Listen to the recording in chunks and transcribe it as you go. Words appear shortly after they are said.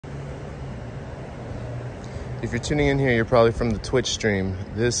If you're tuning in here, you're probably from the Twitch stream.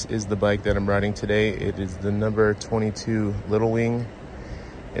 This is the bike that I'm riding today. It is the number 22 Little Wing.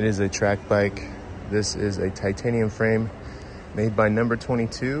 It is a track bike. This is a titanium frame made by number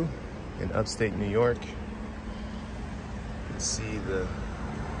 22 in upstate New York. You can see the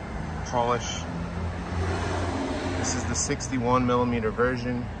polish. This is the 61 millimeter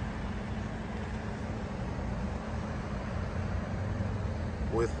version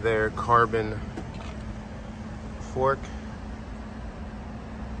with their carbon fork.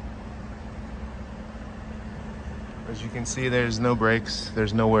 As you can see, there's no brakes.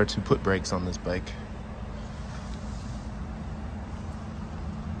 There's nowhere to put brakes on this bike.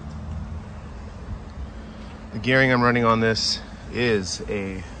 The gearing I'm running on this is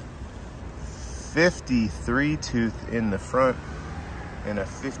a 53 tooth in the front and a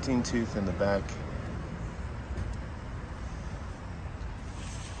 15 tooth in the back.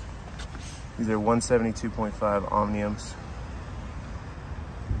 These are 172.5 Omniums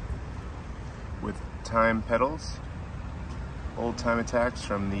with time pedals, old time attacks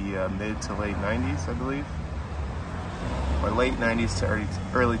from the mid to late 90s, I believe, or late 90s to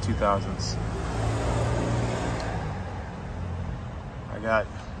early 2000s. I got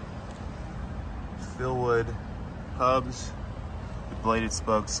Philwood hubs with bladed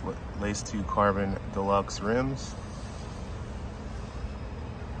spokes, laced to carbon deluxe rims.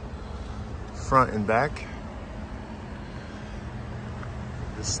 Front and back.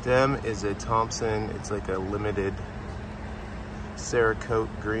 The stem is a Thompson. It's like a limited Cerakote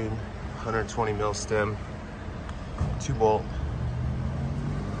green, 120 mil stem, 2-bolt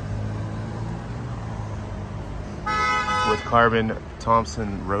with carbon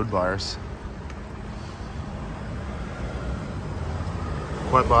Thompson road bars.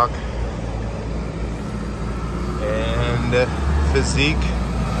 Quetlock and Physique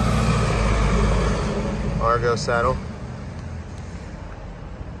Argo saddle.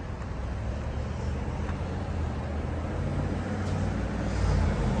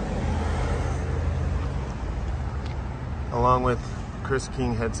 Along with Chris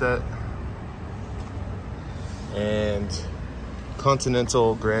King headset and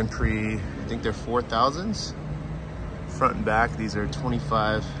Continental Grand Prix, I think they're 4000s. Front and back, these are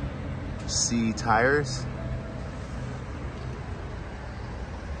 25C tires.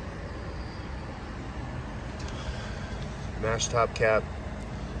 Mash top cap,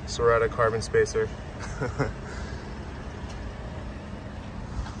 Serrata carbon spacer.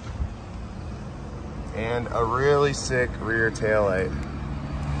 And a really sick rear taillight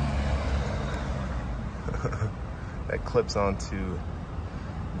that clips onto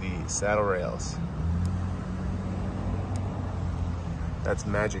the saddle rails. That's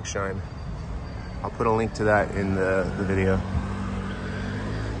Magic Shine. I'll put a link to that in the video.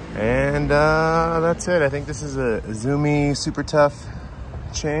 And that's it. I think this is a Zoomy Super Tough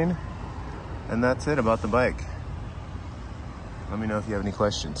chain. And that's it about the bike. Let me know if you have any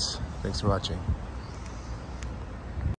questions. Thanks for watching.